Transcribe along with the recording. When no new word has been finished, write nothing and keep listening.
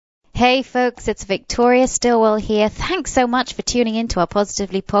Hey folks, it's Victoria Stilwell here. Thanks so much for tuning in to our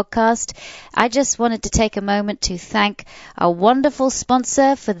Positively podcast. I just wanted to take a moment to thank our wonderful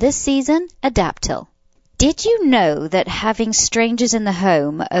sponsor for this season, Adaptil. Did you know that having strangers in the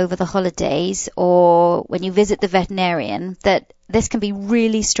home over the holidays or when you visit the veterinarian, that this can be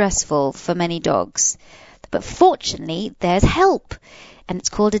really stressful for many dogs? But fortunately, there's help, and it's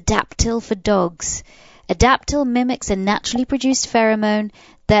called Adaptil for dogs. Adaptil mimics a naturally produced pheromone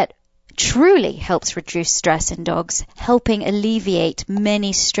that truly helps reduce stress in dogs, helping alleviate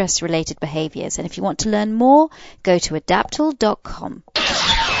many stress-related behaviors. And if you want to learn more, go to adaptil.com.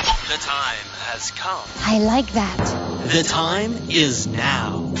 The time has come. I like that. The time is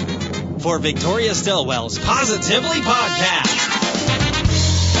now for Victoria Stilwell's Positively Podcast.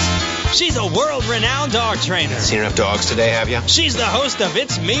 She's a world-renowned dog trainer. Seen enough dogs today, have you? She's the host of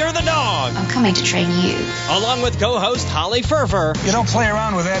It's Me or the Dog. I'm coming to train you. Along with co-host Holly Furfer. You don't play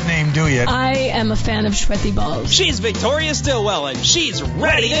around with that name, do you? I am a fan of sweaty balls. She's Victoria Stilwell, and she's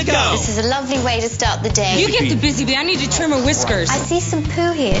ready to go. This is a lovely way to start the day. You get the busy bee. I need to trim her whiskers. I see some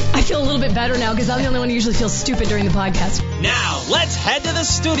poo here. I feel a little bit better now because I'm the only one who usually feels stupid during the podcast. Now, let's head to the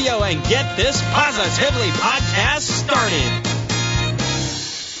studio and get this Positively Podcast started.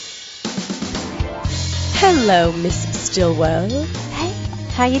 Hello, Miss Stilwell. Hey,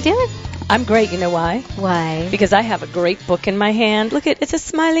 how you doing? I'm great. You know why? Why? Because I have a great book in my hand. Look, it's a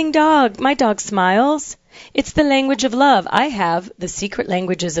smiling dog. My dog smiles. It's the language of love. I have The Secret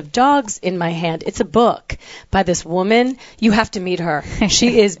Languages of Dogs in my hand. It's a book by this woman. You have to meet her.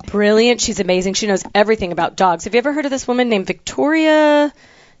 She is brilliant. She's amazing. She knows everything about dogs. Have you ever heard of this woman named Victoria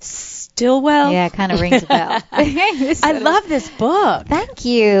Stilwell? Yeah, it kind of rings a bell. I love this book. Thank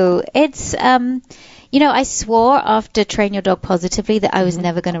you. It's, you know, I swore after Train Your Dog Positively that I was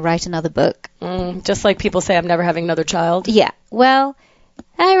never going to write another book. Just like people say I'm never having another child. Yeah, well,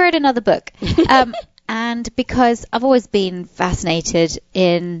 I wrote another book. And because I've always been fascinated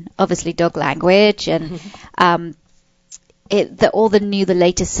in, obviously, dog language and the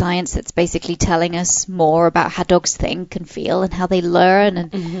latest science that's basically telling us more about how dogs think and feel and how they learn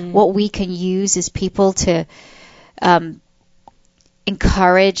and what we can use as people to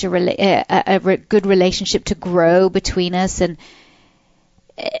encourage a good relationship to grow between us. And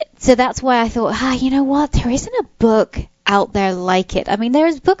so that's why I thought, you know what, there isn't a book out there like it. I mean,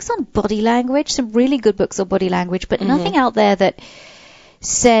 there's books on body language, some really good books on body language, but nothing out there that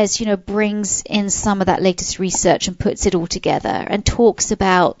says, you know, brings in some of that latest research and puts it all together and talks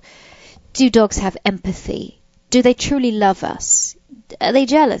about, do dogs have empathy? Do they truly love us? Are they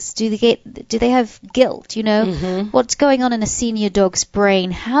jealous? Do they have guilt? You know, what's going on in a senior dog's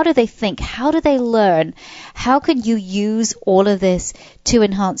brain? How do they think? How do they learn? How can you use all of this to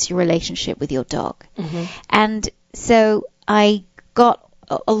enhance your relationship with your dog? And so I got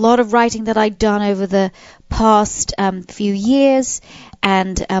a lot of writing that I'd done over the past few years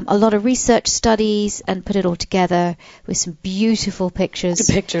and a lot of research studies and put it all together with some beautiful pictures.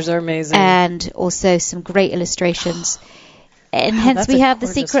 The pictures are amazing. And also some great illustrations. And hence we have The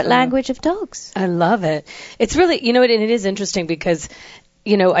Secret Language of Dogs. I love it. It's really, you know, and it is interesting because,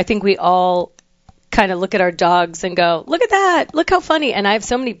 you know, I think we all kind of look at our dogs and go, look at that, look how funny. And I have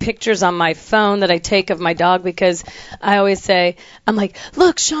so many pictures on my phone that I take of my dog because I always say, I'm like,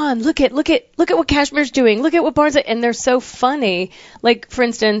 look, Sean, look at what Cashmere's doing. Look at what Barnes, and they're so funny. Like, for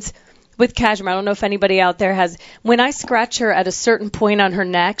instance, with Cashmere, I don't know if anybody out there has, when I scratch her at a certain point on her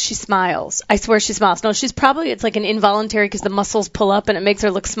neck, she smiles. I swear she smiles. No, it's like an involuntary because the muscles pull up and it makes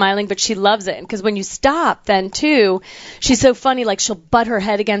her look smiling, but she loves it. Because when you stop then too, she's so funny, like she'll butt her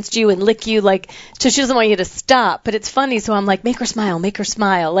head against you and lick you, like, so she doesn't want you to stop, but it's funny. So I'm like, make her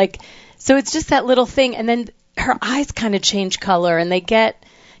smile. Like, so it's just that little thing. And then her eyes kind of change color and they get,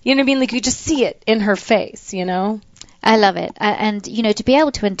 you know what I mean? Like you just see it in her face, you know? I love it. And, you know, to be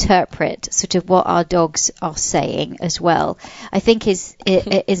able to interpret sort of what our dogs are saying as well, I think is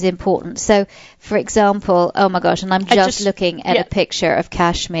important. So, for example, oh my gosh, and I'm just looking at a picture of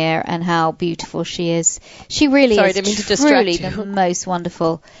Cashmere and how beautiful she is. She really is truly the most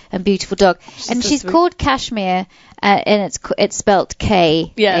wonderful and beautiful dog. She's called Cashmere, and it's spelled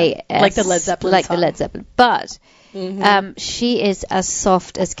K-A-S. Like the Led Zeppelin. But she is as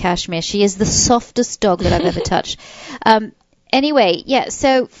soft as Cashmere. She is the softest dog that I've ever touched. Anyway, yeah,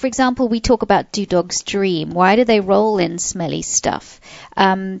 so, for example, we talk about, do dogs dream? Why do they roll in smelly stuff?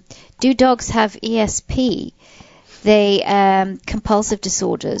 Do dogs have ESP? Compulsive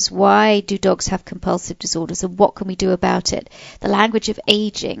disorders. Why do dogs have compulsive disorders, and what can we do about it? The language of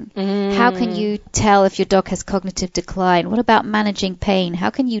aging. How can you tell if your dog has cognitive decline? What about managing pain?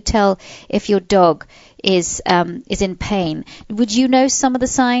 How can you tell if your dog is in pain? Would you know some of the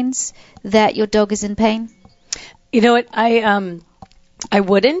signs that your dog is in pain? You know what? I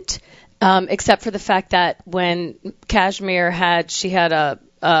wouldn't, except for the fact that when Kashmir had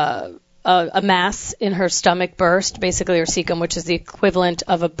a mass in her stomach burst, basically her cecum, which is the equivalent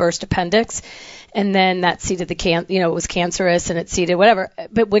of a burst appendix, and then that seeded it was cancerous and it seeded whatever.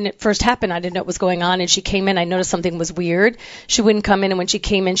 But when it first happened, I didn't know what was going on, and she came in, I noticed something was weird. She wouldn't come in, and when she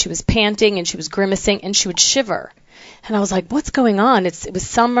came in, she was panting and she was grimacing and she would shiver. And I was like, what's going on? It was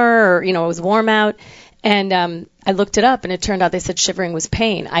summer, or, it was warm out. And I looked it up, and it turned out they said shivering was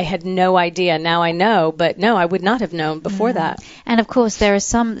pain. I had no idea. Now I know, but no, I would not have known before that. And of course, there are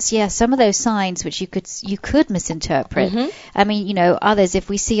some of those signs which you could misinterpret. I mean, others. If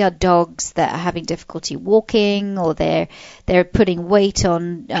we see our dogs that are having difficulty walking, or they're putting weight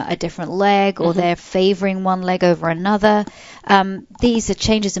on a different leg, or they're favoring one leg over another, these are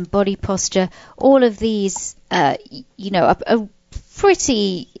changes in body posture. All of these, are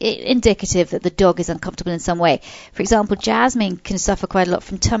pretty indicative that the dog is uncomfortable in some way. For example, Jasmine can suffer quite a lot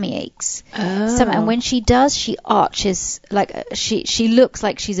from tummy aches. And when she does, she arches, like she looks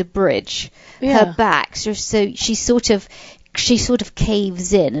like she's a bridge. Yeah. Her back, so she sort of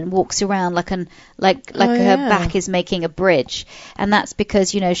caves in and walks around like her back is making a bridge, and that's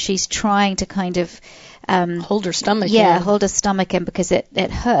because she's trying to kind of hold her stomach. Hold her stomach in because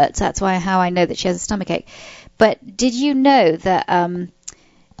it hurts. That's how I know that she has a stomach ache. But did you know that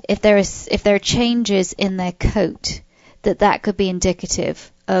if there are changes in their coat, that could be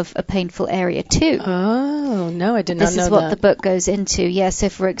indicative of a painful area too? Oh, no, I did not know that. This is what the book goes into. Yeah. So,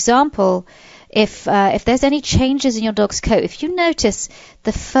 for example, if there's any changes in your dog's coat, if you notice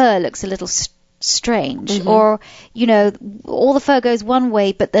the fur looks a little strange, or all the fur goes one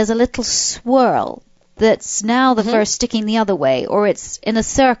way, but there's a little swirl that's now the fur sticking the other way, or it's in a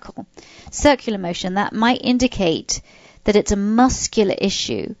circular motion, that might indicate that it's a muscular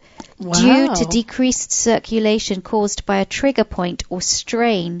issue due to decreased circulation caused by a trigger point or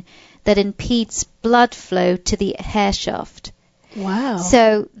strain that impedes blood flow to the hair shaft. Wow.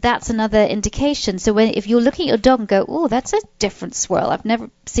 So that's another indication. So if you're looking at your dog and go, oh, that's a different swirl, I've never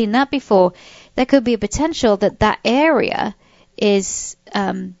seen that before, there could be a potential that area is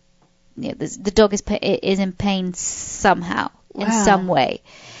the dog is in pain somehow, in some way.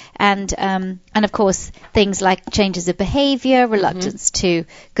 And of course, things like changes of behavior, reluctance to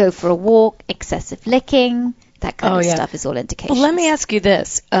go for a walk, excessive licking, that kind of stuff is all indications. Well, let me ask you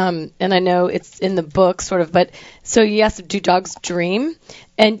this, and I know it's in the book sort of, but so you asked, do dogs dream?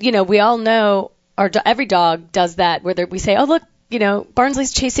 And, we all know every dog does that, where we say, oh, look,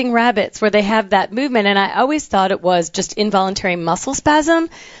 Barnsley's chasing rabbits, where they have that movement. And I always thought it was just involuntary muscle spasm,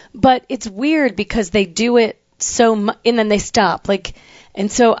 but it's weird because they do it so much, and then they stop.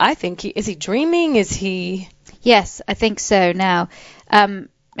 And so I think, is he dreaming? Is he? Yes, I think so. Now,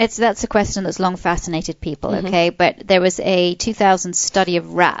 that's a question that's long fascinated people, okay? But there was a 2000 study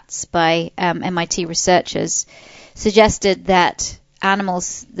of rats by MIT researchers suggested that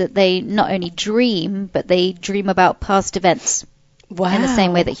animals, that they not only dream, but they dream about past events in the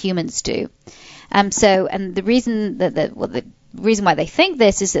same way that humans do. And the reason the reason why they think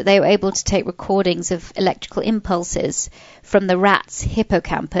this is that they were able to take recordings of electrical impulses from the rat's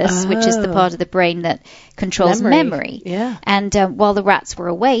hippocampus, which is the part of the brain that controls memory. Yeah. And while the rats were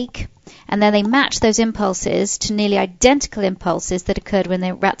awake, and then they matched those impulses to nearly identical impulses that occurred when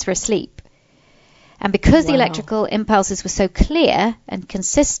the rats were asleep. And because the electrical impulses were so clear and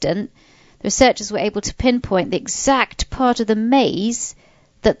consistent, the researchers were able to pinpoint the exact part of the maze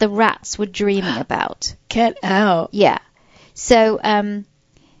that the rats were dreaming about. Get out. Yeah. So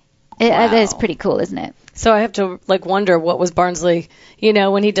it's pretty cool, isn't it? So I have to wonder what was Barnsley,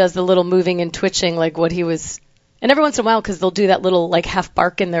 when he does the little moving and twitching, what he was. And every once in a while, because they'll do that little half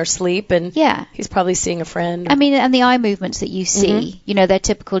bark in their sleep, and he's probably seeing a friend. I mean, and the eye movements that you see, they're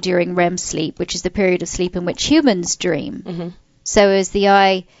typical during REM sleep, which is the period of sleep in which humans dream. So as the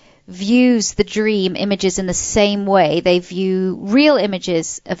eye views the dream images in the same way they view real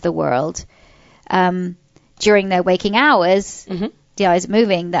images of the world during their waking hours, the eyes are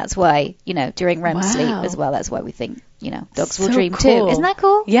moving. That's why, during REM sleep as well, that's why we think Dogs Will So Dream cool. Too. Isn't that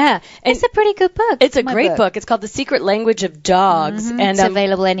cool? Yeah. And It's a pretty good book. it's a my great book. It's called The Secret Language of Dogs. And It's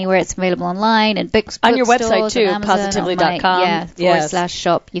available anywhere. It's available online and books on your website bookstores too, and Amazon, positively.com.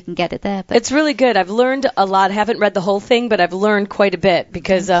 /shop. You can get it there. But It's really good. I've learned a lot. I haven't read the whole thing, but I've learned quite a bit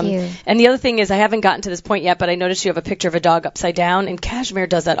because Thank you. and the other thing is I haven't gotten to this point yet, but I noticed you have a picture of a dog upside down, and Cashmere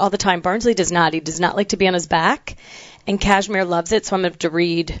does that all the time. Barnsley does not. He does not like to be on his back, and Cashmere loves it, so I'm going to have to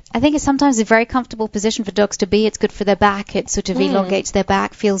read. I think it's sometimes a very comfortable position for dogs to be. It's good for their back. It sort of elongates their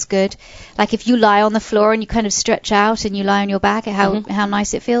back, feels good. Like if you lie on the floor and you kind of stretch out and you lie on your back, how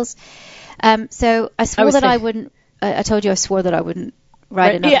nice it feels. So I swore that I wouldn't. I told you I swore that I wouldn't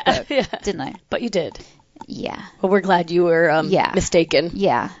write another book, didn't I? But you did. Yeah. Well, we're glad you were mistaken.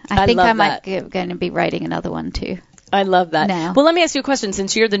 Yeah. I I think love I might going to be writing another one too. I love that. Now. Well, let me ask you a question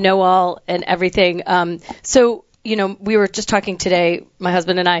since you're the know-all and everything. So, we were just talking today, my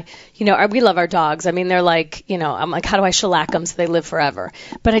husband and I, we love our dogs. I mean, they're like, I'm like, how do I shellac them so they live forever?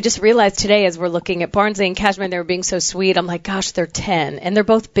 But I just realized today as we're looking at Barnsley and Cashmere, they were being so sweet. I'm like, gosh, they're 10. And they're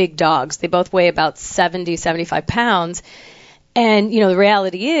both big dogs. They both weigh about 70, 75 pounds. And, the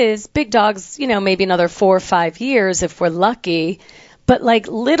reality is big dogs, maybe another 4 or 5 years if we're lucky. But like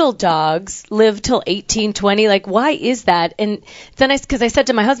little dogs live till 18, 20. Like, why is that? And then because I said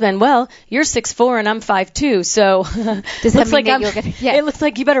to my husband, well, you're 6'4" and I'm 5'2", so Does that mean that you're gonna, it looks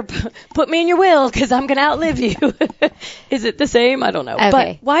like you better put me in your will because I'm going to outlive you. Is it the same? I don't know. Okay.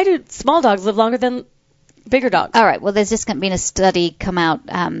 But why do small dogs live longer than bigger dogs? All right. Well, there's just been a study come out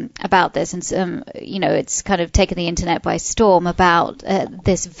about this, and it's kind of taken the internet by storm about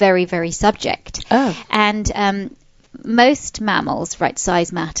this very, very subject. Oh. And most mammals, right,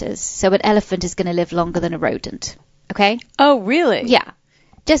 size matters. So an elephant is going to live longer than a rodent. Okay? Oh, really? Yeah.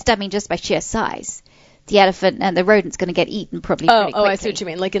 Just by sheer size. The elephant and the rodent's going to get eaten probably pretty quickly. Oh, I see what you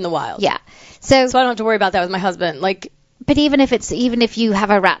mean, like in the wild. Yeah. So I don't have to worry about that with my husband. Like, but even if you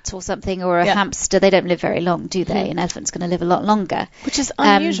have a rat or something or a hamster, they don't live very long, do they? An elephant's going to live a lot longer. Which is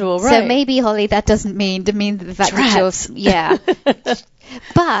unusual, right? So maybe, Holly, that doesn't mean the fact Rats. that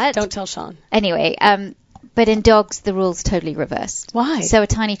But don't tell Sean. Anyway, but in dogs, the rule's totally reversed. Why? So a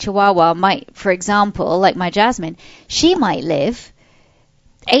tiny Chihuahua might, for example, like my Jasmine, she might live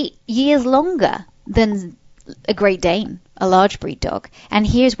 8 years longer than a Great Dane, a large breed dog. And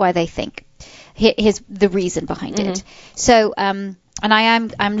here's why they think. Here's the reason behind it. So, and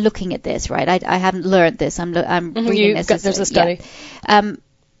I'm looking at this, right? I haven't learned this. I'm reading this. There's a study. Yeah.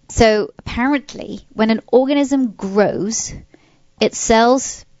 So apparently, when an organism grows, its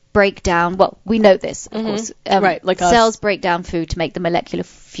cells break down. Well, we know this, of course. Right, like cells us. break down food to make the molecular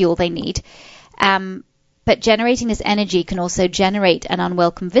fuel they need. But generating this energy can also generate an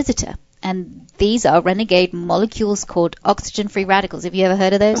unwelcome visitor. And these are renegade molecules called oxygen-free radicals. Have you ever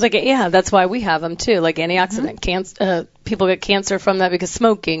heard of those? That's why we have them too, like antioxidant. Cancer, people get cancer from that because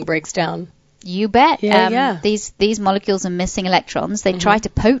smoking breaks down. You bet. Yeah. These molecules are missing electrons. They try to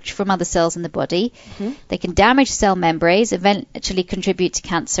poach from other cells in the body. They can damage cell membranes, eventually contribute to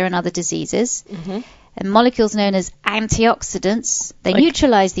cancer and other diseases. And molecules known as antioxidants, they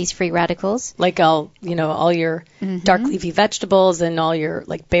neutralize these free radicals. Like all your dark leafy vegetables and all your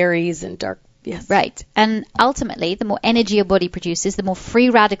like berries and dark. Yes. Right. And ultimately, the more energy your body produces, the more free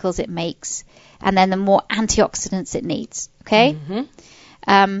radicals it makes, and then the more antioxidants it needs. Okay?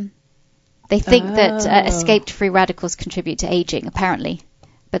 They think that escaped free radicals contribute to aging, apparently.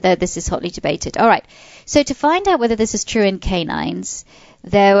 But this is hotly debated. All right. So to find out whether this is true in canines,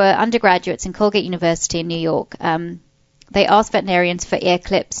 there were undergraduates in Colgate University in New York. They asked veterinarians for ear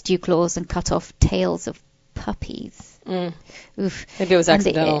clips, dew claws, and cut off tails of puppies. Oof. Maybe it was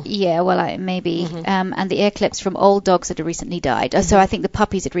accidental. Maybe. And the ear clips from old dogs that had recently died. So I think the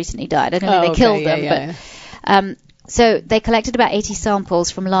puppies had recently died. I don't think they killed them. But so they collected about 80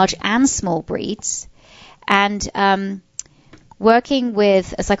 samples from large and small breeds. And working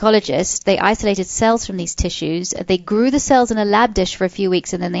with a psychologist, they isolated cells from these tissues. They grew the cells in a lab dish for a few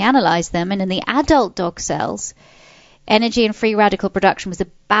weeks, and then they analyzed them. And in the adult dog cells, energy and free radical production was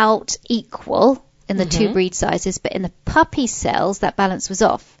about equal in the two breed sizes, but in the puppy cells, that balance was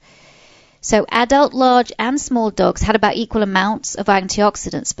off. So adult, large, and small dogs had about equal amounts of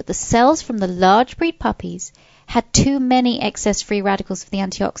antioxidants, but the cells from the large breed puppies had too many excess free radicals for the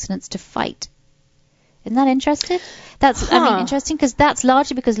antioxidants to fight. Isn't that interesting? Interesting because that's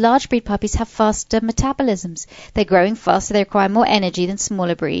largely because large breed puppies have faster metabolisms. They're growing faster, they require more energy than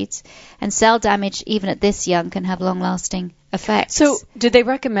smaller breeds, and cell damage, even at this young, can have long-lasting effects. So did they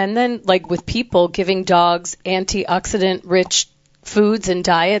recommend then, like with people, giving dogs antioxidant-rich foods and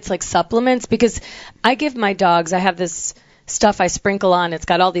diets, like supplements? Because I give my dogs, I have this stuff I sprinkle on. It's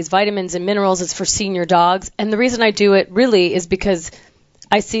got all these vitamins and minerals. It's for senior dogs. And the reason I do it really is because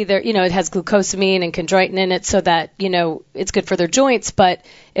I see there, it has glucosamine and chondroitin in it so that, it's good for their joints. But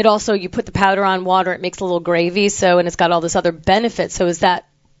it also, you put the powder on water, it makes a little gravy. And it's got all this other benefit. So does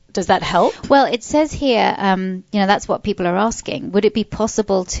that help? Well, it says here, that's what people are asking. Would it be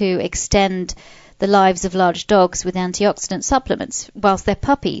possible to extend the lives of large dogs with antioxidant supplements whilst they're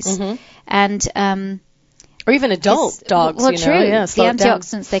puppies? Mm-hmm. And or even adult dogs, well, true. Yeah, the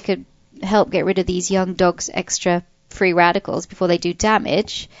antioxidants, they could help get rid of these young dogs' extra free radicals before they do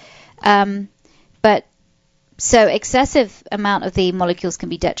damage. But so excessive amount of the molecules can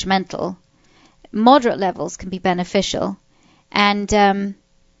be detrimental. Moderate levels can be beneficial. And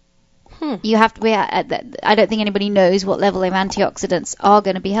you have to. I don't think anybody knows what level of antioxidants are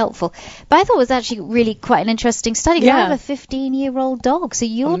going to be helpful. But I thought it was actually really quite an interesting study. Yeah. I have a 15-year-old dog, so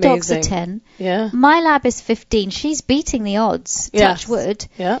your Amazing. dogs are 10. Yeah. My lab is 15. She's beating the odds. Yes. Touch wood.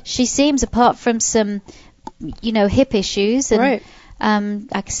 Yeah. She seems, apart from some, hip issues, and Right.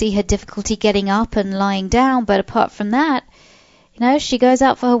 I can see her difficulty getting up and lying down. But apart from that, she goes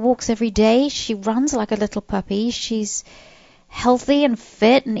out for her walks every day. She runs like a little puppy. She's healthy and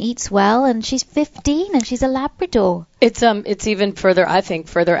fit and eats well, and she's 15 and she's a Labrador. It's even further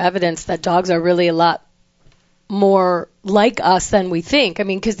evidence that dogs are really a lot more like us than we think. I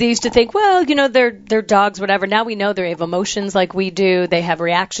mean, because they used to think, well, they're dogs, whatever. Now we know they have emotions like we do. They have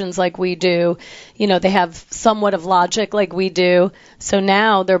reactions like we do. They have somewhat of logic like we do. So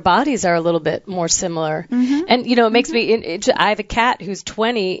now their bodies are a little bit more similar. Mm-hmm. And, it makes me, I have a cat who's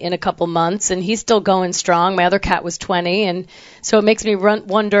 20 in a couple months, and he's still going strong. My other cat was 20. And so it makes me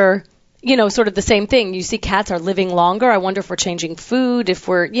wonder, sort of the same thing. You see cats are living longer. I wonder if we're changing food, if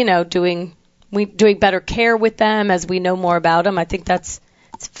we're, doing better care with them as we know more about them. I think it's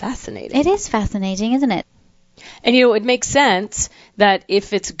fascinating. It is fascinating, isn't it? And, it makes sense that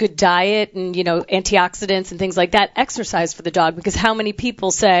if it's a good diet and, antioxidants and things like that, exercise for the dog, because how many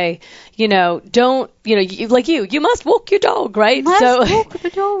people say, don't, you must walk your dog, right? Must walk the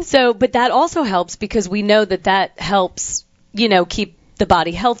dog. But that also helps because we know that helps, keep the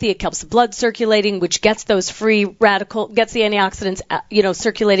body healthy. It helps the blood circulating, which gets those free gets the antioxidants,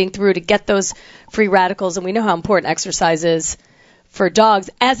 circulating through to get those free radicals. And we know how important exercise is for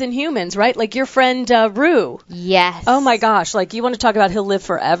dogs, as in humans, right? Like your friend Rue. Yes. Oh my gosh! Like you want to talk about he'll live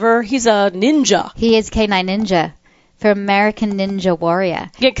forever? He's a ninja. He is Canine Ninja for American Ninja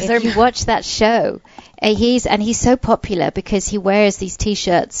Warrior. Yeah, because if you watch that show, he's so popular because he wears these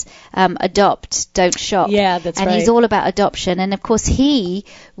T-shirts, adopt, don't shop. Yeah, that's right. And he's all about adoption. And of course,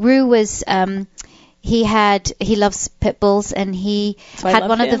 Rue was, he loves pit bulls, and he had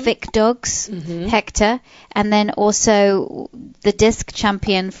one of the Vic dogs, mm-hmm. Hector, and then also the disc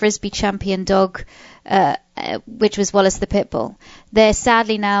champion, Frisbee champion dog, which was Wallace the pit bull. They're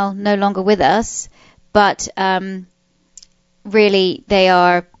sadly now no longer with us, but really they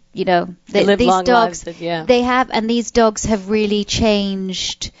are. They live these long dogs, lives. Yeah. They have, and these dogs have really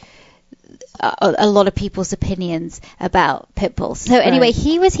changed a lot of people's opinions about pit bulls. So anyway, Right.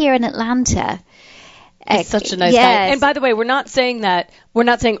 he was here in Atlanta. He's such a nice guy. And by the way, we're not saying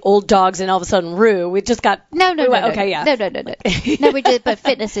old dogs and all of a sudden Rue. We just got No. Okay, yeah. No. No, we did, but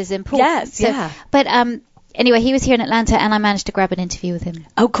fitness is important. Yes, so, yeah. But anyway, he was here in Atlanta, and I managed to grab an interview with him.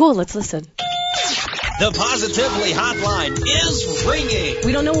 Oh, cool. Let's listen. The Positively Hotline is ringing.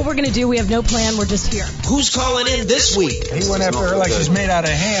 We don't know what we're going to do. We have no plan. We're just here. Who's calling in this week? He went after her like she's made out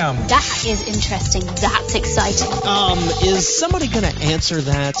of ham. That is interesting. That's exciting. Is somebody going to answer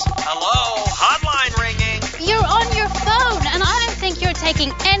that? Hello, hotline ringing. You're on your phone, and I don't think you're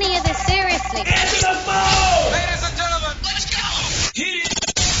taking any of this seriously. Answer the phone! Ladies and gentlemen, let's go! Hit it!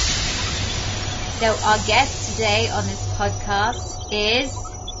 So our guest today on this podcast is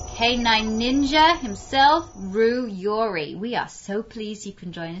Canine Ninja himself, Rue Yorrie. We are so pleased you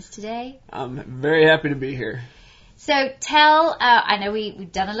can join us today. I'm very happy to be here. So tell, I know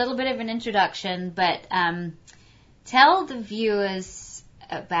we've done a little bit of an introduction, but tell the viewers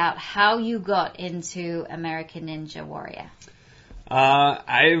about how you got into American Ninja Warrior.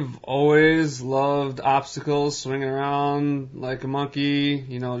 I've always loved obstacles, swinging around like a monkey,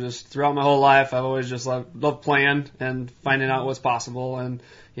 just throughout my whole life. I've always just loved playing and finding out what's possible. And,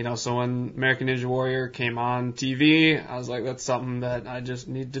 so when American Ninja Warrior came on TV, I was like, that's something that I just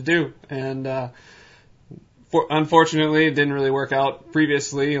need to do. And, unfortunately, it didn't really work out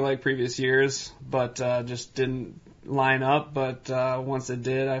previously, like previous years, but, just didn't line up. But, once it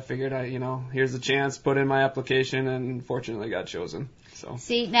did, I figured here's the chance, put in my application, and fortunately got chosen. So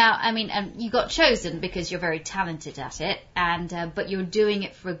See, now, I mean, you got chosen because you're very talented at it, and but you're doing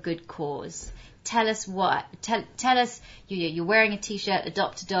it for a good cause. Tell us what. Tell us, you're wearing a T-shirt,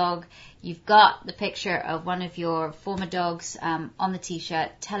 Adopt a Dog. You've got the picture of one of your former dogs on the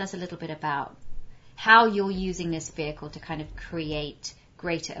T-shirt. Tell us a little bit about how you're using this vehicle to kind of create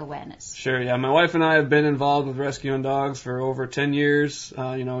greater awareness. Sure, yeah. My wife and I have been involved with rescuing dogs for over 10 years.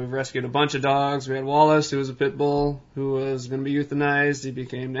 We've rescued a bunch of dogs. We had Wallace, who was a pit bull, who was going to be euthanized. He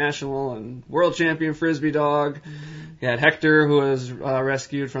became national and world champion Frisbee dog. We had Hector, who was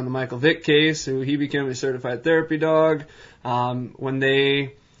rescued from the Michael Vick case, he became a certified therapy dog. When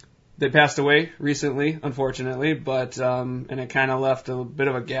they passed away recently, unfortunately, but and it kind of left a bit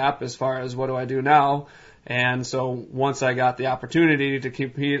of a gap as far as what do I do now. And so once I got the opportunity to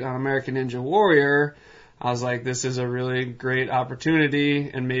compete on American Ninja Warrior, I was like, this is a really great opportunity,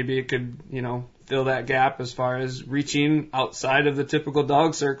 and maybe it could, fill that gap as far as reaching outside of the typical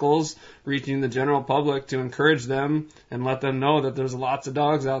dog circles, reaching the general public to encourage them and let them know that there's lots of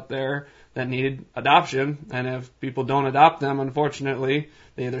dogs out there that need adoption, and if people don't adopt them, unfortunately,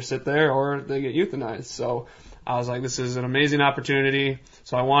 they either sit there or they get euthanized. So I was like, this is an amazing opportunity.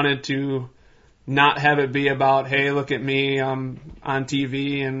 So I wanted to not have it be about, hey, look at me, I'm on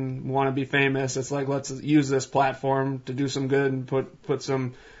TV and want to be famous. It's like, let's use this platform to do some good and put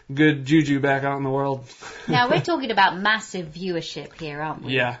some good juju back out in the world. Now, we're talking about massive viewership here, aren't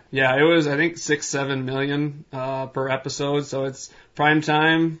we? Yeah. It was, I think, 6-7 million per episode, so it's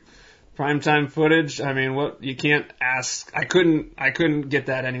primetime footage. I mean, what you can't ask. I couldn't get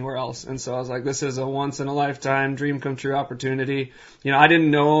that anywhere else. And so I was like, this is a once in a lifetime dream come true opportunity. I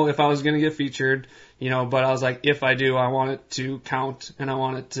didn't know if I was going to get featured, but I was like, if I do, I want it to count and I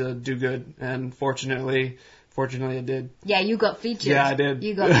want it to do good. And fortunately it did. Yeah, you got featured. Yeah, I did.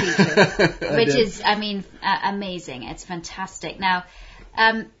 You got featured, which is, amazing. It's fantastic. Now,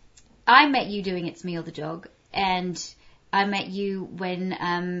 I met you doing It's Me or the Dog, and I met you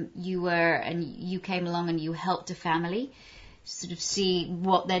when you came along and you helped a family sort of see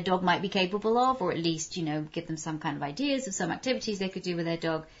what their dog might be capable of, or at least, give them some kind of ideas of some activities they could do with their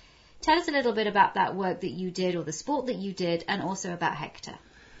dog. Tell us a little bit about that work that you did, or the sport that you did, and also about Hector.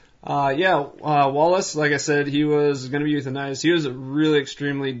 Wallace, like I said, he was going to be euthanized. He was a really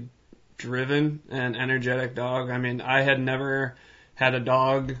extremely driven and energetic dog. I mean, I had never had a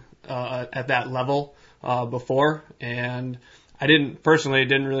dog at that level before, and I didn't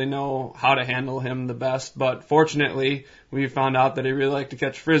really know how to handle him the best, but fortunately we found out that he really liked to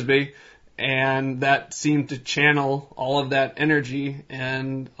catch Frisbee, and that seemed to channel all of that energy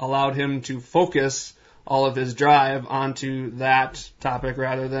and allowed him to focus all of his drive onto that topic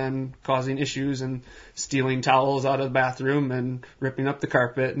rather than causing issues and stealing towels out of the bathroom and ripping up the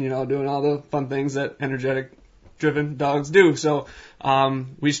carpet and, doing all the fun things that energetic driven dogs do. So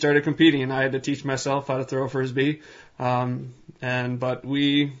we started competing, and I had to teach myself how to throw a Frisbee. But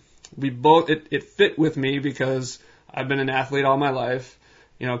we both, it fit with me because I've been an athlete all my life.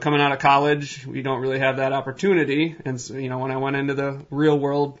 Coming out of college, we don't really have that opportunity. And so, when I went into the real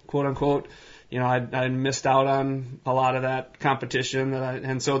world, quote unquote, I missed out on a lot of that competition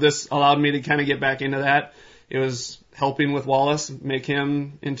and so this allowed me to kind of get back into that. It was helping with Wallace, make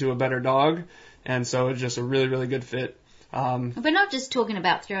him into a better dog. And so it's just a really, really good fit. We're not just talking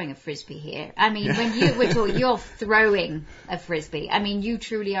about throwing a Frisbee here. I mean, when you're throwing a Frisbee, I mean, you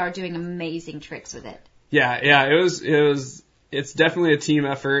truly are doing amazing tricks with it. Yeah, it's definitely a team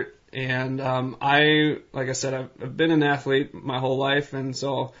effort. And, like I said, I've been an athlete my whole life. And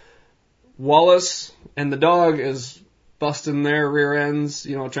so Wallace and the dog is busting their rear ends,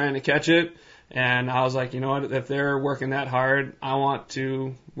 trying to catch it. And I was like, if they're working that hard, I want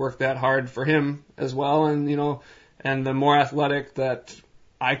to work that hard for him as well. And, and the more athletic that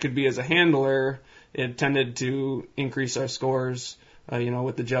I could be as a handler, it tended to increase our scores,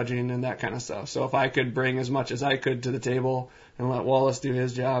 with the judging and that kind of stuff. So if I could bring as much as I could to the table and let Wallace do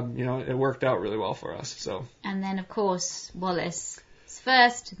his job, it worked out really well for us. So. And then, of course, Wallace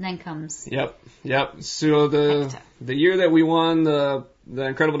first, and then comes. Yep. So the year that we won the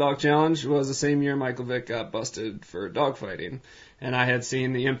Incredible Dog Challenge was the same year Michael Vick got busted for dogfighting, and I had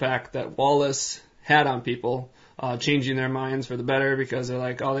seen the impact that Wallace had on people, changing their minds for the better because they're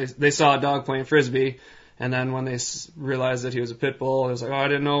like, they saw a dog playing Frisbee, and then when they realized that he was a pit bull, it was like, I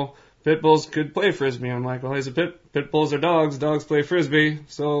didn't know pit bulls could play Frisbee. I'm like, well, he's a pit bulls are dogs play Frisbee,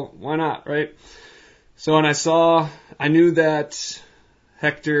 so why not, right? So when I knew that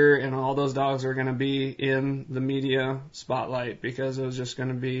Hector and all those dogs were going to be in the media spotlight because it was just going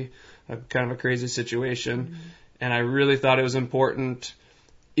to be a kind of a crazy situation. Mm-hmm. And I really thought it was important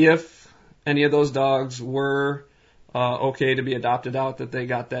if any of those dogs were okay to be adopted out, that they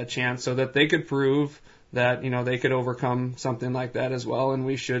got that chance so that they could prove that, they could overcome something like that as well, and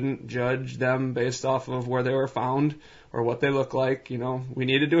we shouldn't judge them based off of where they were found or what they look like. We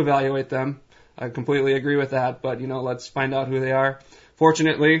needed to evaluate them. I completely agree with that, but, let's find out who they are.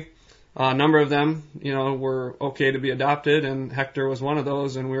 Fortunately, a number of them, were okay to be adopted, and Hector was one of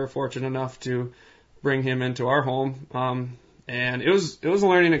those, and we were fortunate enough to bring him into our home. And it was a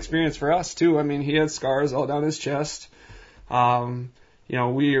learning experience for us too. I mean, he had scars all down his chest.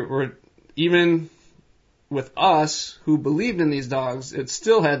 We were, even with us who believed in these dogs, it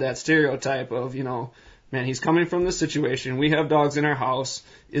still had that stereotype of, man, he's coming from this situation. We have dogs in our house.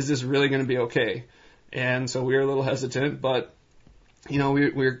 Is this really going to be okay? And so we were a little hesitant, but,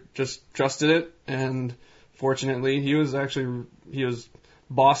 we just trusted it. And fortunately, he was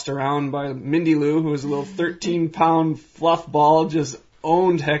bossed around by Mindy Lou, who was a little 13-pound fluff ball, just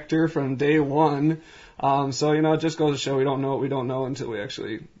owned Hector from day one. So, it just goes to show we don't know what we don't know until we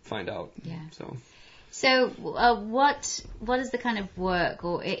actually find out. Yeah. So what is the kind of work,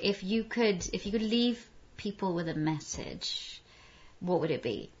 or if you could leave people with a message, what would it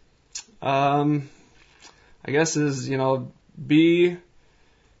be? I guess is, be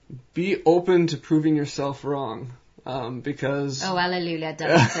open to proving yourself wrong. Because... Oh, hallelujah, I've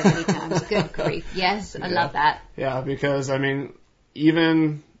done it so many times. Good grief. Yes, I love that. Yeah, because,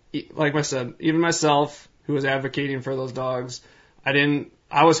 even, like I said, even myself, who was advocating for those dogs,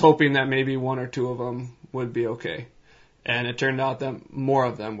 I was hoping that maybe one or two of them would be okay. And it turned out that more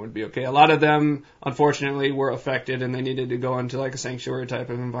of them would be okay. A lot of them, unfortunately, were affected, and they needed to go into like a sanctuary type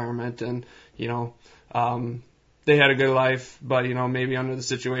of environment. And, they had a good life, but, maybe under the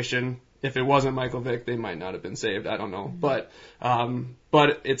situation, if it wasn't Michael Vick, they might not have been saved. I don't know. But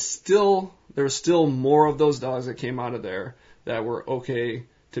there was still more of those dogs that came out of there that were okay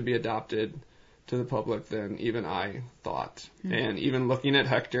to be adopted to the public than even I thought. Mm-hmm. And even looking at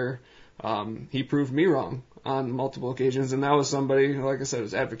Hector, he proved me wrong on multiple occasions, and that was somebody, like I said,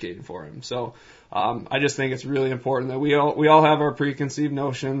 was advocating for him. So I just think it's really important that we all have our preconceived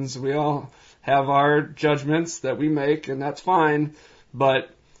notions. We all have our judgments that we make, and that's fine. But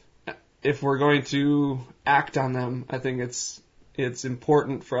if we're going to act on them, I think it's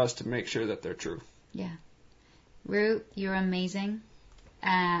important for us to make sure that they're true. Yeah. Rue, you're amazing.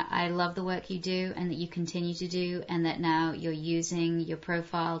 I love the work you do and that you continue to do, and that now you're using your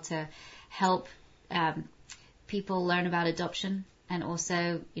profile to help people learn about adoption and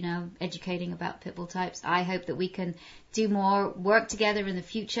also, educating about pit bull types. I hope that we can do more work together in the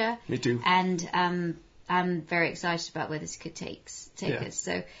future. Me too. And I'm very excited about where this could take us.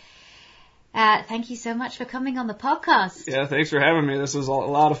 So thank you so much for coming on the podcast. Yeah, thanks for having me. This was a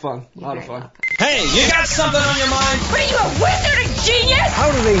lot of fun. A lot of fun. Welcome. Hey, you got something on your mind? What are you, a wizard, a genius? How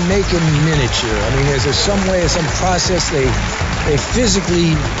do they make a miniature? Is there some way, some process they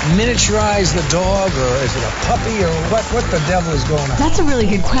physically miniaturize the dog, or is it a puppy, or what the devil is going on? That's a really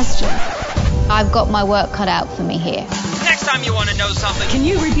good question. I've got my work cut out for me here. Next time you want to know something, Can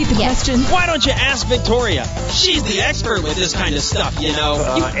you repeat the question? why don't you ask Victoria? She's the expert with this kind of stuff, You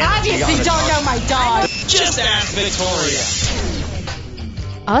obviously don't know my dog. Just ask Victoria.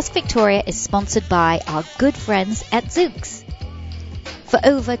 Ask Victoria is sponsored by our good friends at Zooks. For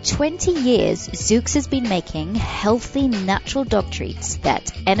over 20 years, Zooks has been making healthy, natural dog treats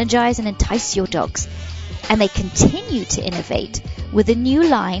that energize and entice your dogs. And they continue to innovate with a new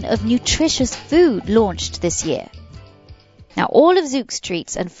line of nutritious food launched this year. Now, all of Zooks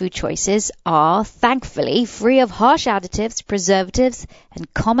treats and food choices are, thankfully, free of harsh additives, preservatives,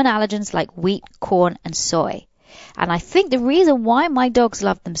 and common allergens like wheat, corn, and soy. And I think the reason why my dogs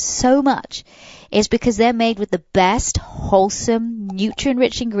love them so much is because they're made with the best, wholesome,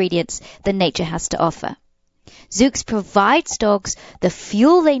 nutrient-rich ingredients that nature has to offer. Zooks provides dogs the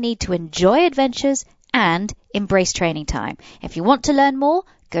fuel they need to enjoy adventures and embrace training time. If you want to learn more,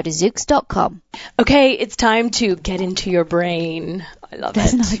 go to Zooks.com. Okay, it's time to get into your brain. I love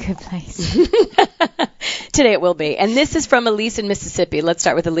That's it. not a good place. Today it will be. And this is from Elise in Mississippi. Let's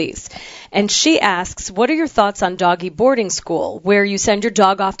start with Elise. And she asks, what are your thoughts on doggy boarding school, where you send your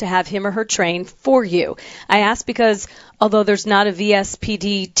dog off to have him or her train for you? I ask because although there's not a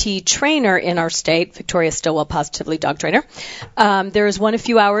VSPDT trainer in our state, Victoria Stillwell Positively Dog Trainer, there is one a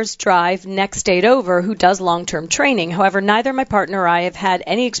few hours drive next state over who does long-term training. However, neither my partner or I have had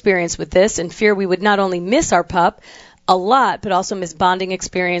any experience with this and fear we would not only miss our pup a lot, but also miss bonding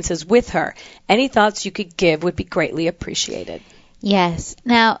experiences with her. Any thoughts you could give would be greatly appreciated. Yes.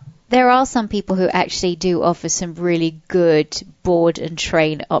 Now, there are some people who actually do offer some really good board and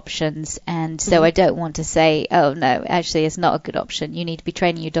train options, and so I don't want to say, oh no, actually it's not a good option. You need to be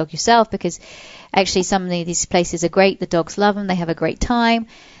training your dog yourself, because actually some of these places are great. The dogs love them. They have a great time.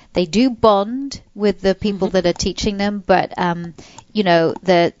 They do bond with the people that are teaching them, but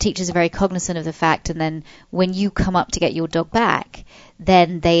the teachers are very cognizant of the fact. And then when you come up to get your dog back,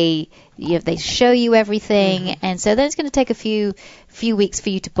 then they show you everything, and so then it's going to take a few weeks for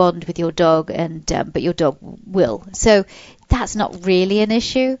you to bond with your dog, and but your dog will. So that's not really an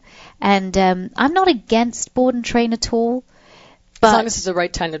issue, and I'm not against board and train at all. But as long as it's the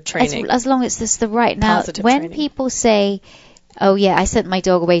right kind of training. As long as it's the right. Now, Positive when training. people say, oh yeah, I sent my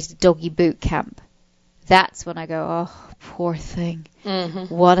dog away to doggy boot camp, that's when I go, oh, poor thing.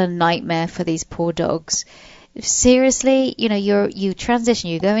 What a nightmare for these poor dogs. Seriously, you transition,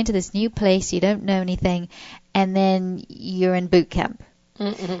 you go into this new place, you don't know anything, and then you're in boot camp.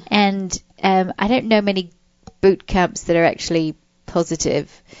 And I don't know many boot camps that are actually positive.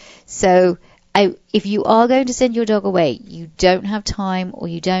 So if you are going to send your dog away, you don't have time, or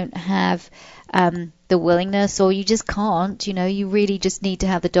you don't have the willingness, or you just can't, you really just need to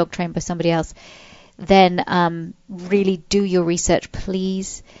have the dog trained by somebody else, then really do your research,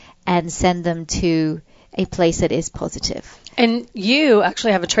 please, and send them to a place that is positive. And you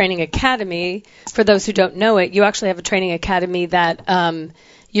actually have a training academy. For those who don't know it, you actually have a training academy that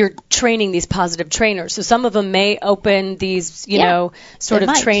you're training these positive trainers. So some of them may open these, sort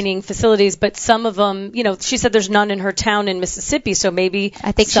of training facilities, but some of them, she said there's none in her town in Mississippi, so maybe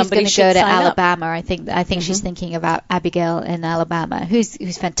I think somebody she's going to go to sign Alabama. Up. I think she's thinking about Abigail in Alabama, who's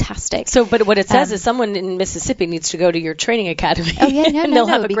fantastic. So, but what it says is someone in Mississippi needs to go to your training academy. Oh yeah, no, and they'll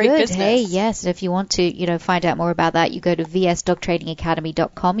have it'd a great be good. business. Hey, yes, if you want to, find out more about that, you go to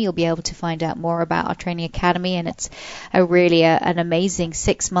vsdogtrainingacademy.com. You'll be able to find out more about our training academy, and it's really an amazing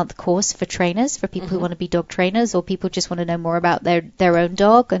 6-month course for trainers, for people who want to be dog trainers, or people just want to know more about their own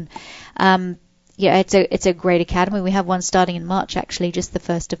dog. And it's a great academy. We have one starting in March, actually, just the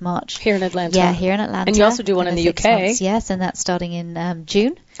 1st of March. Here in Atlanta. Yeah, here in Atlanta. And you also do one in the UK. Months, yes, and that's starting in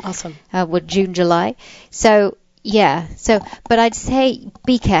June. Awesome. June, July. So, yeah. But I'd say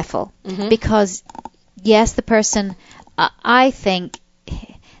be careful, because, yes, the person, I think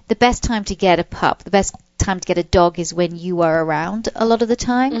the best time to get a pup, the best time to get a dog is when you are around a lot of the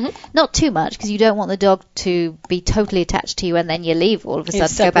time. Not too much, because you don't want the dog to be totally attached to you and then you leave all of a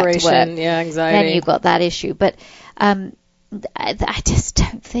sudden, go back to work. Anxiety. Then you've got that issue. But I just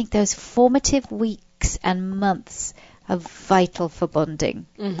don't think those formative weeks and months are vital for bonding.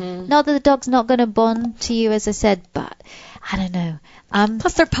 Not that the dog's not going to bond to you, as I said, but I don't know.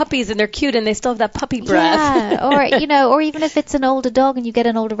 Plus, they're puppies and they're cute and they still have that puppy breath. Yeah, or even if it's an older dog and you get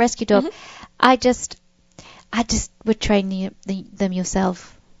an older rescue dog, I just would train them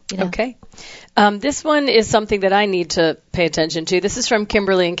yourself. Okay. This one is something that I need to pay attention to. This is from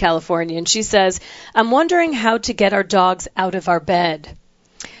Kimberly in California, and she says, I'm wondering how to get our dogs out of our bed.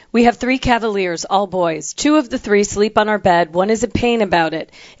 We have 3 Cavaliers, all boys. 2 of the 3 sleep on our bed. 1 is in pain about it.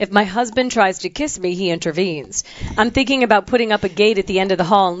 If my husband tries to kiss me, he intervenes. I'm thinking about putting up a gate at the end of the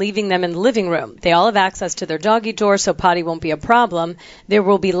hall and leaving them in the living room. They all have access to their doggy door, so potty won't be a problem. There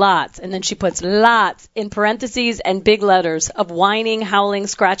will be lots, and then she puts lots in parentheses and big letters of whining, howling,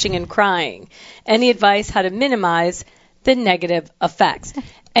 scratching, and crying. Any advice how to minimize the negative effects?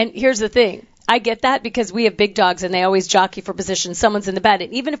 And here's the thing. I get that, because we have big dogs and they always jockey for position. Someone's in the bed.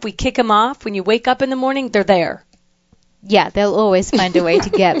 And even if we kick them off, when you wake up in the morning, they're there. Yeah, they'll always find a way to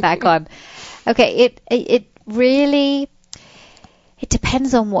get back on. Okay, it really, it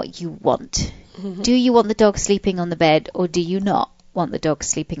depends on what you want. Do you want the dog sleeping on the bed, or do you not want the dog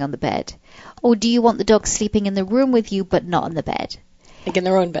sleeping on the bed? Or do you want the dog sleeping in the room with you but not on the bed? Like in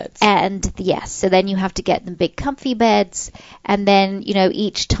their own beds. And yes, so then you have to get them big comfy beds, and then,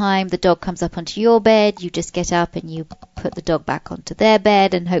 each time the dog comes up onto your bed, you just get up and you put the dog back onto their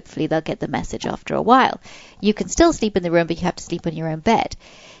bed, and hopefully they'll get the message after a while. You can still sleep in the room, but you have to sleep on your own bed.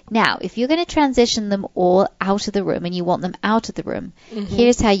 Now, if you're going to transition them all out of the room and you want them out of the room,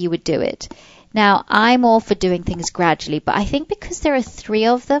 here's how you would do it. Now, I'm all for doing things gradually, but I think because there are 3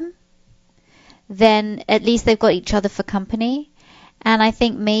 of them, then at least they've got each other for company. And I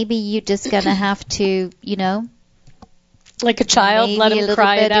think maybe you're just going to have to, like a child, let him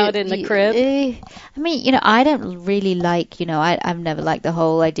cry it out in the crib. I mean, I don't really like, I've never liked the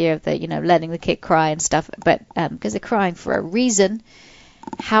whole idea of the, letting the kid cry and stuff, but because they're crying for a reason.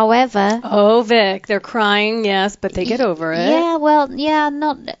 However. Oh, Vic, they're crying, yes, but they get over it. Yeah, well, yeah,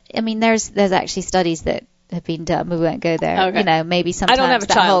 not. I mean, there's actually studies that have been done. We won't go there. Okay. Maybe sometimes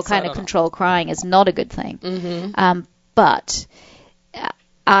that whole kind of control crying is not a good thing. But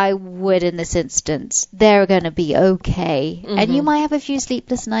I would in this instance. They're going to be okay. And you might have a few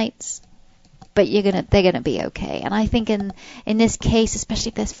sleepless nights, but they're gonna be okay. And I think in this case, especially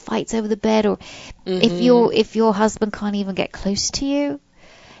if there's fights over the bed, or if your husband can't even get close to you.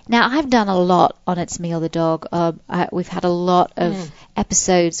 Now, I've done a lot on It's Me or the Dog. We've had a lot of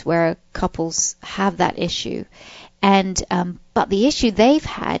episodes where couples have that issue, and but the issue they've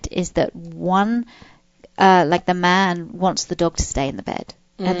had is that one, like the man wants the dog to stay in the bed,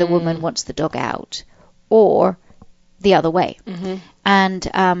 and the woman wants the dog out, or the other way,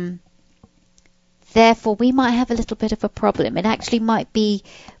 and therefore we might have a little bit of a problem. It actually might be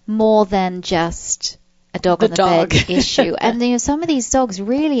more than just a dog on the bed issue. And some of these dogs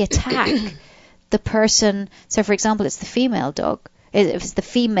really attack the person. So, for example, it's the female dog. If it's the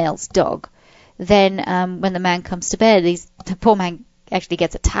female's dog, then when the man comes to bed, the poor man actually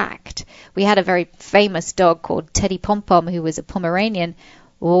gets attacked. We had a very famous dog called Teddy Pom Pom, who was a Pomeranian.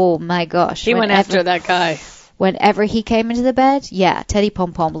 Oh, my gosh. He went after that guy. Whenever he came into the bed, Teddy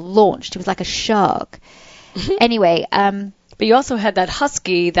Pom Pom launched. He was like a shark. Anyway, but you also had that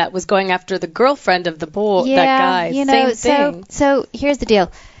husky that was going after the girlfriend of the boy, that guy. Same thing. So here's the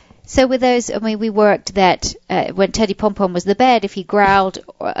deal. So with those, we worked that when Teddy Pom Pom was in the bed, if he growled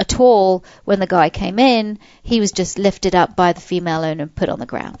at all when the guy came in, he was just lifted up by the female owner and put on the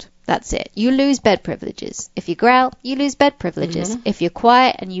ground. That's it. You lose bed privileges. If you growl, you lose bed privileges. If you're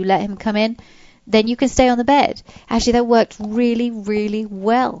quiet and you let him come in, then you can stay on the bed. Actually, that worked really, really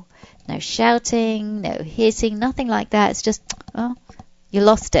well. No shouting, no hissing, nothing like that. It's just, you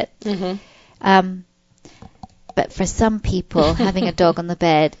lost it. But for some people, having a dog on the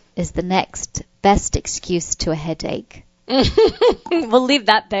bed is the next best excuse to a headache. We'll leave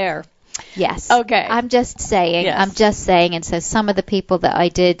that there. Yes. Okay. I'm just saying. Yes. And so some of the people that I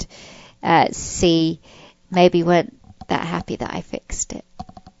did see maybe weren't that happy that I fixed it.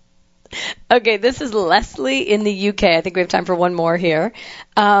 Okay, this is Leslie in the UK. I think we have time for one more here.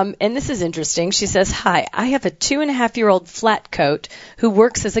 And this is interesting. She says, hi, I have a 2.5-year-old flat coat who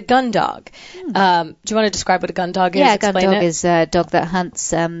works as a gun dog. Do you want to describe what a gun dog is? Yeah, a gun dog is a dog that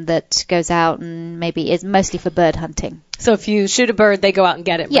hunts, that goes out and maybe is mostly for bird hunting. So if you shoot a bird, they go out and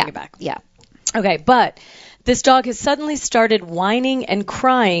get it and bring it back. Yeah. Okay, but this dog has suddenly started whining and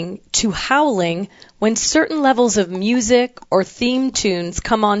crying to howling when certain levels of music or theme tunes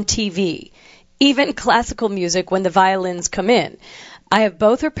come on TV, even classical music when the violins come in. I have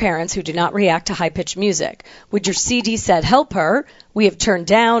both her parents who do not react to high-pitched music. Would your CD set help her? We have turned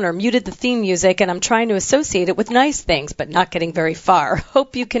down or muted the theme music, and I'm trying to associate it with nice things, but not getting very far.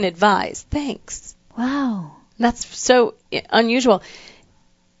 Hope you can advise. Thanks. Wow. That's so unusual.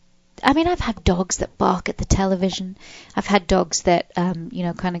 I mean, I've had dogs that bark at the television. I've had dogs that,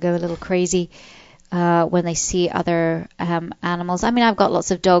 kind of go a little crazy when they see other animals. I mean, I've got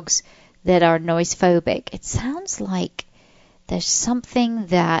lots of dogs that are noise phobic. It sounds like there's something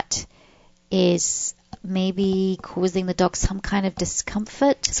that is maybe causing the dog some kind of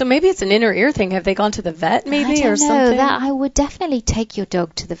discomfort. So maybe it's an inner ear thing. Have they gone to the vet maybe I don't or know. something? That I would definitely take your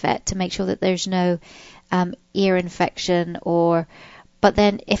dog to the vet to make sure that there's no ear infection or... But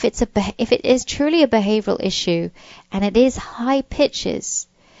then if it is truly a behavioral issue and it is high pitches,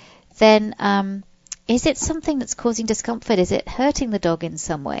 then is it something that's causing discomfort? Is it hurting the dog in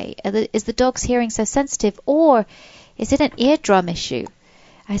some way? Is the dog's hearing so sensitive? Or is it an eardrum issue?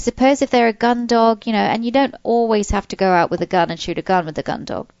 I suppose if they're a gun dog, and you don't always have to go out with a gun and shoot a gun with a gun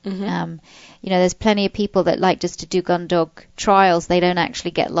dog. There's plenty of people that like just to do gun dog trials. They don't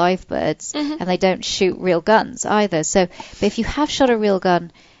actually get live birds and they don't shoot real guns either. So, but if you have shot a real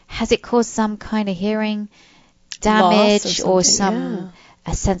gun, has it caused some kind of hearing damage or some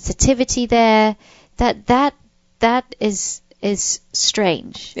a sensitivity there? That is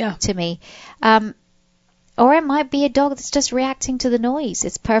strange to me. Or it might be a dog that's just reacting to the noise.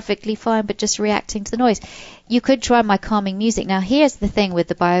 It's perfectly fine, but just reacting to the noise. You could try my calming music. Now, here's the thing with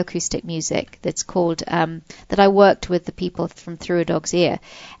the bioacoustic music that's called, that I worked with the people from Through a Dog's Ear.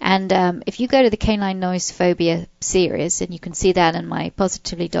 And if you go to the Canine Noise Phobia series, and you can see that in my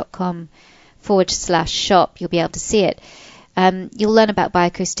positively.com/shop, you'll be able to see it. You'll learn about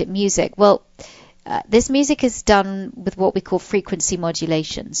bioacoustic music. Well, this music is done with what we call frequency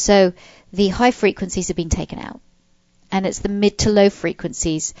modulation. So the high frequencies have been taken out, and it's the mid to low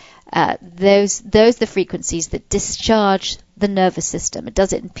frequencies. Those are the frequencies that discharge the nervous system. It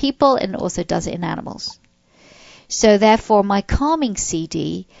does it in people and it also does it in animals. So therefore, my calming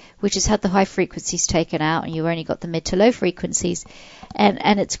CD, which has had the high frequencies taken out, and you've only got the mid to low frequencies,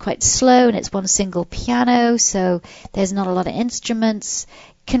 and it's quite slow, and it's one single piano, so there's not a lot of instruments,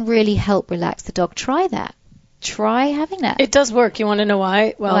 can really help relax the dog. Try that. try having that. It does work. You want to know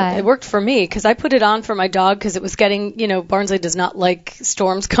why? Well, Why? it worked for me because I put it on for my dog because it was getting, Barnsley does not like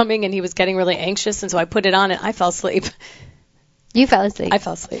storms coming and he was getting really anxious. And so I put it on and I fell asleep. You fell asleep. I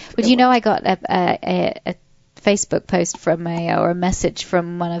fell asleep. But you know, I got a Facebook post from or a message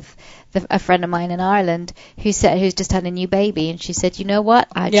from a friend of mine in Ireland who's just had a new baby, and she said, you know what?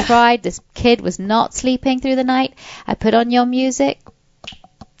 I tried. This kid was not sleeping through the night. I put on your music.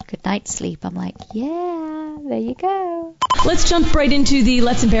 Good night, sleep. I'm like, yeah, there you go. Let's jump right into the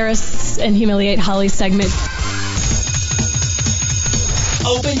Let's Embarrass and Humiliate Holly segment.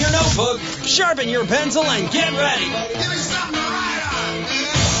 Open your notebook, sharpen your pencil, and get ready. Give me something to write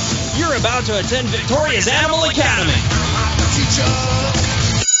on. You're about to attend Victoria's Animal Academy.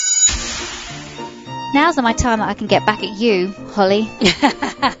 Now's my time that I can get back at you, Holly.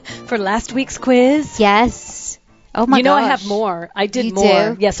 For last week's quiz? Yes. Oh my gosh. I have more. I did You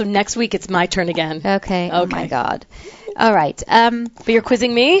more. do? Yeah, so next week it's my turn again. Okay. Oh my God. All right. But you're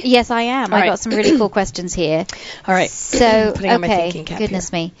quizzing me? Yes, I am. All I right. got some really cool questions here. All right. So, Putting on my okay. thinking cap Goodness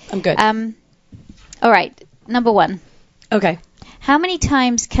here. me. I'm good. All right. Number 1. Okay. How many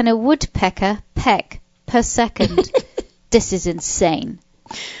times can a woodpecker peck per second? This is insane.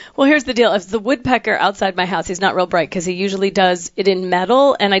 Well, here's the deal. If the woodpecker outside my house, he's not real bright because he usually does it in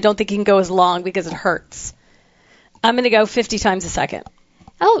metal, and I don't think he can go as long because it hurts. I'm going to go 50 times a second.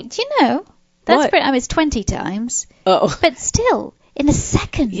 Oh, do you know? That's What? pretty. I mean, it's 20 times. Oh. But still, in a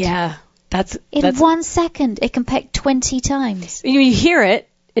second. Yeah. That's 1 second, it can peck 20 times. You hear it.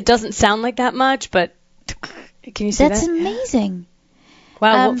 It doesn't sound like that much, but can you see That's that? amazing.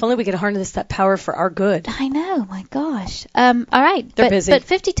 Wow, well, if only we could harness that power for our good. I know, my gosh. All right. They're busy. But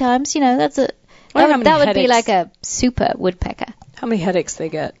 50 times, that's a... Wonder how many That would be headaches. like a super woodpecker. How many headaches they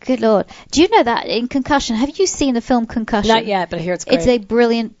get? Good Lord. Do you know that in Concussion, have you seen the film Concussion? Not yet, but I hear it's great. It's a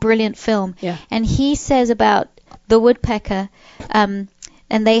brilliant, brilliant film. Yeah. And he says about the woodpecker, and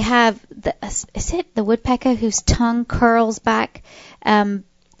they have, is it the woodpecker whose tongue curls back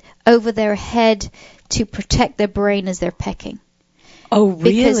over their head to protect their brain as they're pecking? Oh,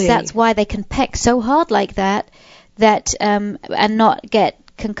 really? Because that's why they can peck so hard like that and not get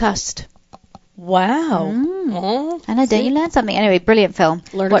concussed. Wow. Oh, I know, don't you learn something? Anyway, brilliant film.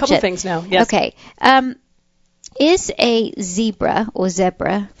 Learned Watch a couple it. things now. Yes. Okay. Is a zebra, or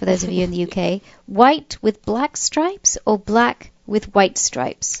zebra, for those of you in the UK, white with black stripes or black with white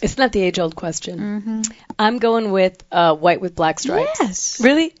stripes? It's not the age-old question. I'm going with white with black stripes. Yes.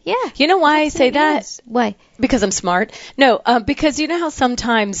 Really? Yeah. You know why I say that? Yes. Why? Because I'm smart. No, because you know how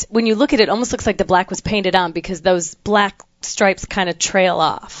sometimes when you look at it, it almost looks like the black was painted on because those black stripes kind of trail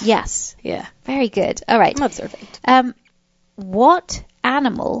off. Yes. Yeah. Very good. All right. I'm observant. What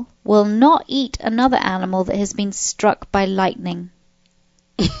animal will not eat another animal that has been struck by lightning?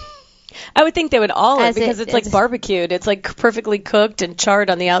 I would think they would all As because it- it's like as- barbecued. It's like perfectly cooked and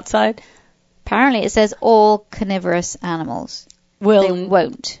charred on the outside. Apparently, it says all carnivorous animals. They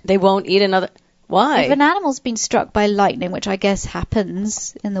won't. They won't eat another. Why? If an animal's been struck by lightning, which I guess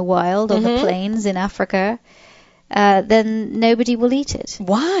happens in the wild on the plains in Africa, then nobody will eat it.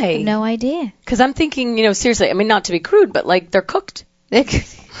 Why? No idea. Because I'm thinking, seriously. I mean, not to be crude, but like they're cooked.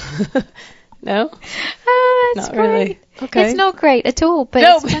 No. Oh, that's Not great. really. Okay. It's not great at all, but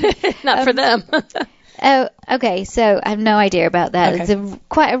No, it's funny. not for them. Oh, okay. So I have no idea about that. Okay. It's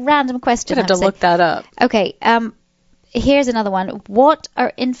quite a random question. I'd have to say. look that up. Okay. Here's another one. What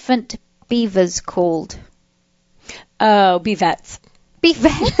are infant beavers called? Oh, beavets.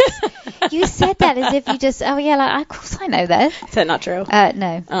 Beavets? You said that as if you just. Oh yeah, like of course I know that. Is that not true?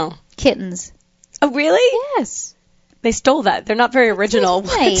 No. Oh. Kittens. Oh, really? Yes. They stole that. They're not very original.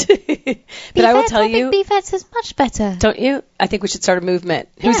 Certainly. But I will Beavets, tell you, think Beavets is much better. don't you? I think we should start a movement.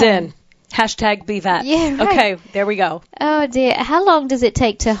 Who's Yeah. in? Hashtag bevet. Yeah, right. Okay, there we go. Oh dear. How long does it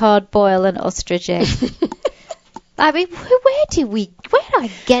take to hard boil an ostrich egg? I mean, where do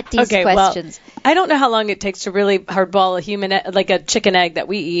I get these questions? Well, I don't know how long it takes to really hardball a human egg, like a chicken egg that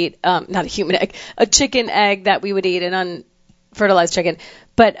we eat. Not a human egg, a chicken egg that we would eat, an unfertilized chicken.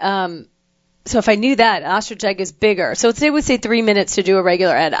 But so if I knew that, an ostrich egg is bigger. So they would say 3 minutes to do a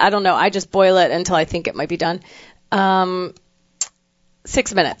regular egg. I don't know. I just boil it until I think it might be done.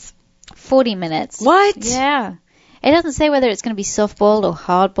 6 minutes. 40 minutes. What? Yeah. It doesn't say whether it's going to be soft boiled or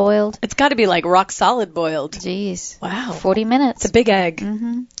hard boiled. It's got to be like rock solid boiled. Jeez. Wow. 40 minutes. It's a big egg.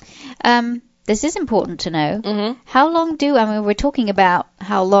 This is important to know. Mm-hmm. How long we're talking about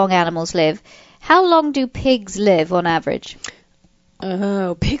how long animals live. How long do pigs live on average?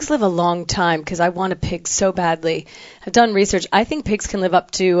 Oh, pigs live a long time because I want a pig so badly. I've done research. I think pigs can live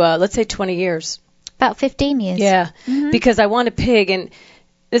up to, let's say, 20 years. About 15 years. Yeah, because I want a pig, and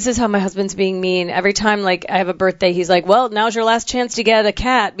This is how my husband's being mean. Every time, like, I have a birthday, he's like, well, now's your last chance to get a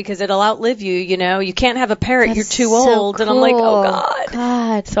cat because it'll outlive you, you know. You can't have a parrot. That's You're too so old. And I'm like, oh, cool.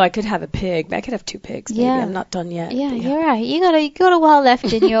 God. So I could have a pig. I could have 2 pigs, maybe. Yeah. I'm not done yet. Yeah, but you're right. You got a while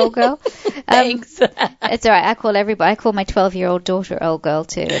left in you, old girl. Thanks. It's all right. I call my 12-year-old daughter old girl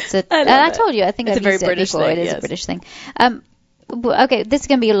too. I told you. I think It's I've a very used it British before. thing, It is yes. a British thing. Okay, this is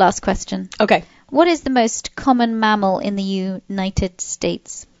going to be your last question. Okay. What is the most common mammal in the United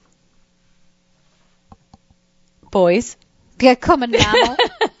States? Boys. Yeah, common mammal.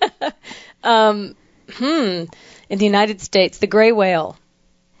 In the United States, the gray whale.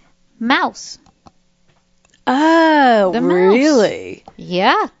 Mouse. Oh, The mouse. really?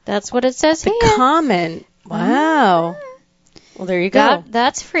 Yeah, that's what it says The here. common. Wow. Well, there you go.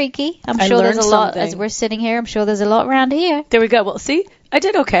 That's freaky. I'm I sure there's a learned lot, something. as we're sitting here, I'm sure there's a lot around here. There we go. Well, see, I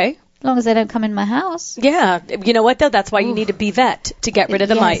did okay. As long as they don't come in my house. Yeah. You know what, though? That's why you need a bivette to get rid of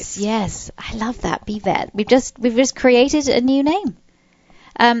the mice. Yes, I love that, Bivette. We've just created a new name.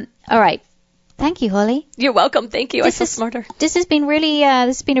 All right. Thank you, Holly. You're welcome. Thank you. I feel smarter. This has been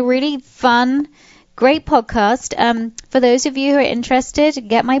a really fun, great podcast. For those of you who are interested,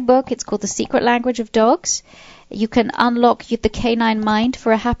 get my book. It's called The Secret Language of Dogs. You can unlock the canine mind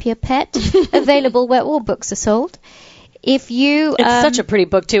for a happier pet. Available where all books are sold. If you, It's such a pretty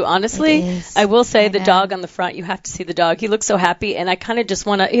book, too. Honestly, It is. I will say I the know. dog on the front, you have to see the dog. He looks so happy, and I kind of just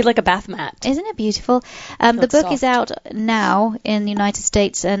want to, he's like a bath mat. Isn't it beautiful? The it's book is soft. out now in the United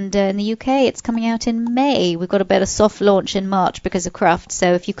States, and in the UK it's coming out in May. We've got a better soft launch in March because of Crufts.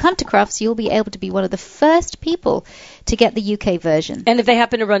 So if you come to Crufts, you'll be able to be one of the first people to get the UK version. And if they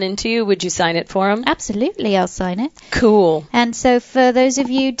happen to run into you, would you sign it for them? Absolutely, I'll sign it. Cool. And so for those of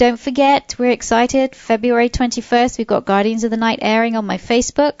you, don't forget, we're excited. February 21st, we've got Guardians of the Night airing on my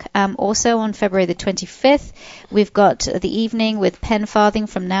Facebook. Also on February the 25th, we've got the evening with Pen Farthing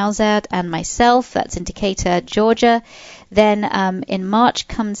from Nowzad and myself. That's in Decatur, Georgia. Then in March,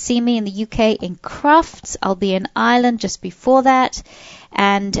 come see me in the UK in Crufts. I'll be in Ireland just before that.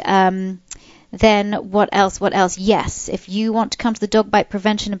 And then what else? Yes, if you want to come to the Dog Bite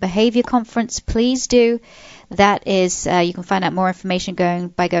Prevention and Behavior Conference, please do. That is, you can find out more information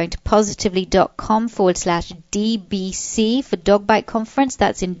by going to positively.com/DBC for Dog Bite Conference.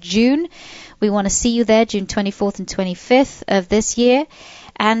 That's in June. We want to see you there, June 24th and 25th of this year.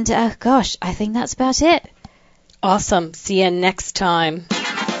 And gosh, I think that's about it. Awesome. See you next time.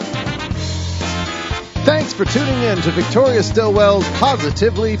 Thanks for tuning in to Victoria Stillwell's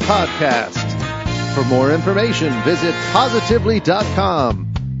Positively Podcast. For more information, visit positively.com.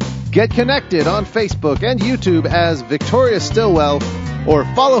 Get connected on Facebook and YouTube as Victoria Stillwell, or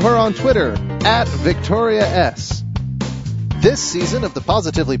follow her on Twitter @VictoriaS. This season of the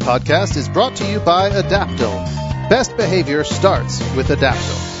Positively Podcast is brought to you by Adaptil. Best behavior starts with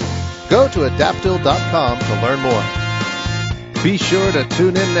Adaptil. Go to Adaptil.com to learn more. Be sure to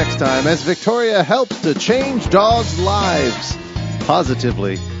tune in next time as Victoria helps to change dogs' lives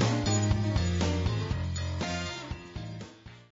positively.